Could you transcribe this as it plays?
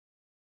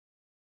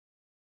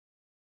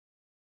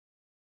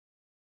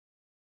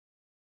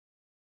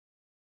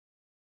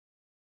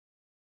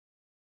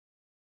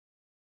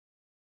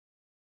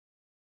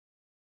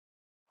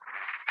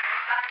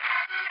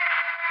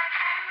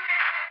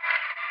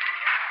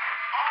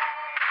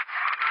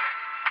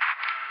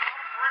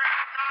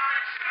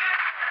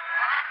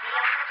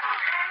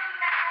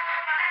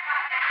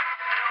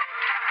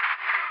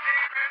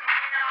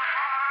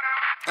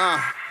Yeah,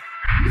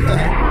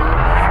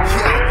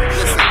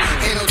 listen,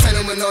 ain't no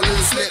telling with no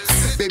loose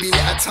lips. Baby,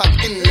 let her tuck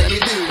in, let me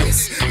do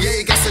this.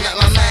 Yeah, you guessing that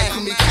my man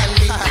call me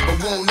candy,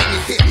 but won't let me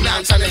hit. Now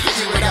I'm trying to hit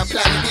you with that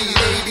plan B.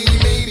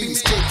 Maybe,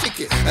 straight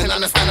kick it and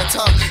understand the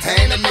talk.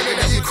 I ain't a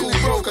nigga that you cool,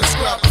 broke and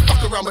scrub. I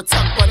fuck around with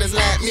tuck brothers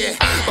like me,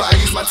 but I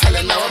use my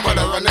talent now. I'm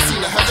brother run the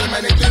scene. I heard your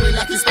man is doing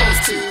like he's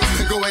supposed to.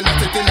 Going out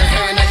to dinner,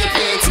 hearing that you're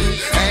paying too.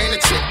 I ain't a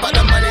chick, but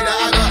the money that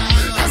I got.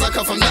 I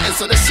come from nothing,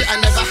 so the shit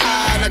I never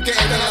had, I get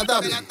it and I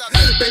dub it.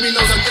 Baby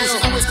knows I'm ill, she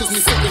always calls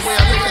me sick the way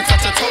I look and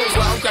touch her toes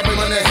while I'm grabbing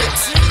on her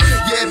hips.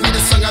 Yeah, be the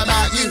song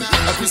about you,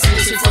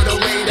 appreciation for the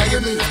way that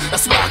you move,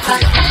 that's why I call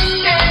you.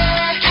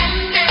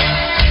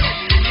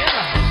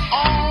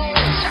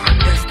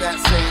 It's that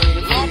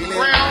same feeling.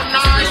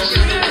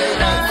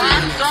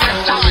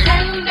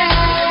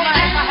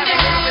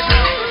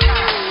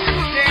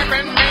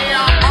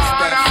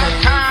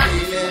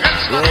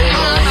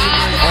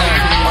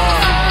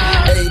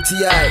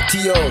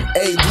 T.O.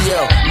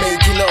 ADL,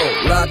 make you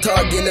know. Loud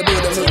talk in the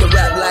building with the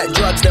rap like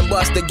drugs, then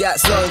bust the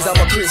gat songs. I'm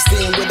a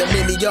Christine with a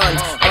million.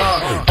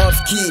 Off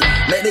key,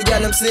 make the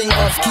gal them sing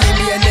off key.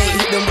 Me and Nate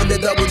hit them with the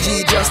double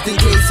G, just in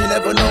case you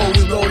never know.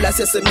 We roll like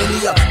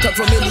Sesamilia, talk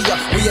familiar,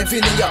 we ain't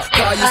feeling ya.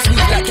 Call you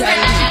sweet like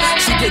candy.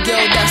 Shoot your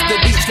girl, that's the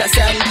beach like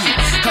Sandy.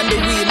 Handle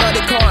weed, now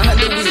they can't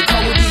handle weed.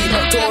 How we be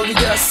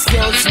notorious?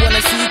 Girls want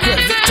a secret,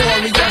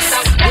 victorious.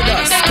 With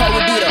us, how we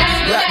be the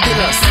rap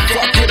dealers.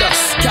 Fuck with us,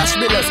 cash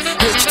billers.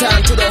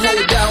 H-time to the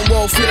whole down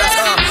world, feel us,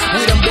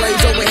 we them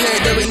boys over here,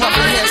 there ain't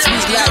nothing here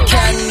sweet like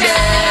candy.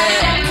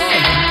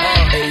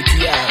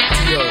 ATI,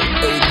 T.O.,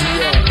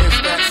 ADL. It's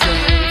that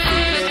same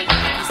feeling.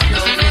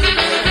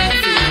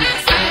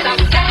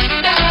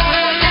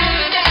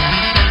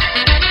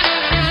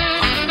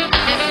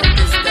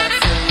 It's that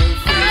same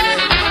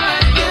feeling.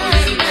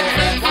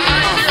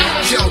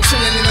 Yo,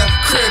 chilling in the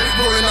crib,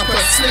 rolling up a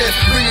slip,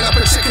 bringing up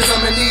a chick cause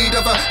I'm in need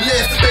of a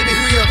lift. Baby,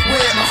 who you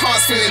with? My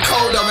heart's feeling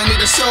colder, I need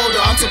a shoulder.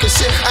 I'm talking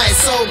shit, I ain't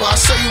sober, I'll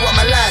show you what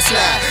my life's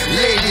like.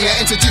 Lady, I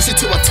introduce you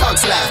to a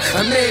tug's life,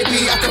 and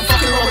maybe I can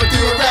fucking roll with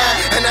you a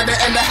ride. And at the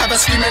end I have her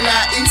screaming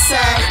like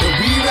Eastside. And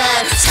we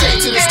ride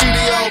straight to the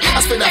studio. I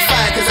spin that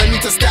fire cause I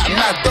need to stack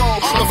my dough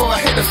before I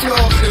hit the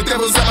floor. The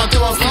devil's at my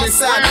door, I'm feeling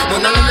sad.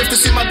 When I live to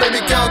see my baby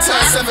girl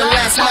turn 7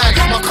 last night.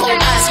 My cold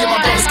eyes get my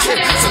brother's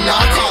kid, so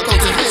now I can't go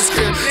to his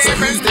crib. So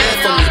who's there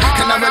for me?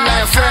 Can I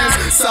rely on friends?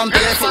 Some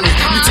there for me.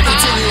 Need to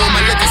continue on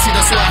my legacy,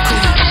 that's why I call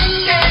you.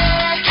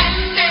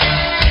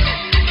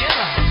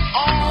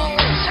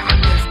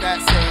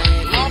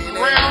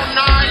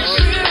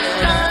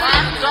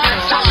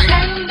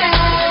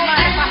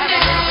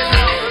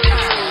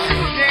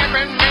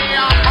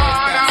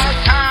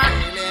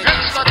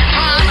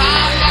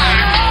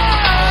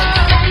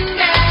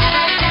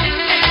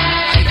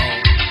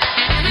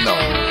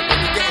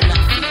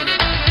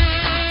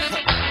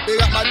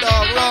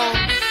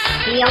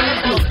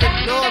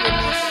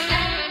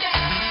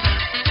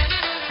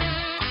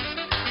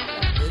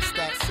 It's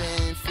that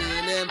same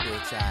feeling,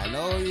 bitch. I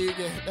know you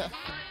get that.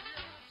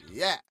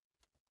 Yeah.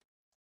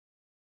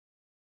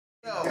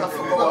 Yo,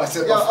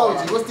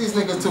 OG, what's these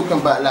niggas talking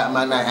about? Like,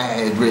 man,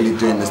 I ain't really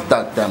doing this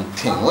damn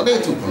thing. What they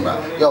talking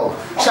about? Yo,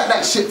 chat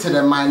that shit to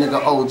them, my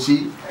nigga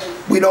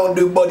OG. We don't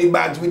do body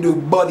bags, we do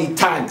body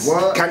tags.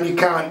 What? Can you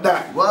count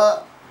that?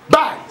 What?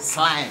 Bang!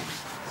 Slime.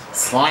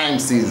 Slime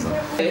season.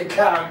 You can't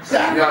count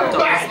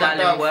that.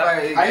 Styling work.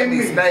 I didn't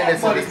mean body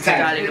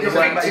Styling work,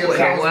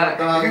 putting work.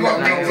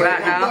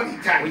 Right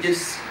now, we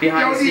just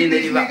behind the scene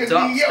that you wrapped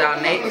up, style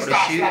mate for the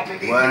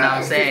shoot. You know what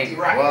I'm saying? We've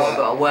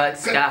got to work,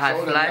 Sky High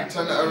Fly.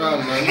 Turn it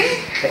around, man.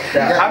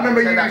 I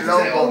remember you that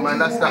logo, man.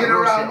 That's that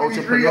real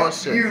shit,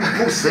 entrepreneurship.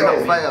 Big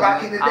up fire,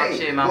 back in the I'll day.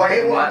 show you my You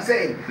hear what I'm work.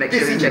 saying? Make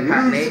sure you check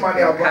out Nate.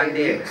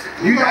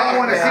 You don't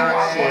want to see what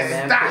I'm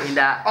Putting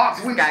that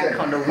skank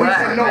on the work,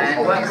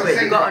 man. Work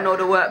quick. You got to know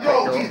the work quick,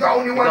 though. He's the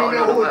only one who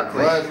knows. Work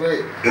quick.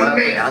 Word, Work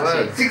quick, I'll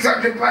say.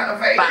 £600 a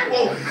face.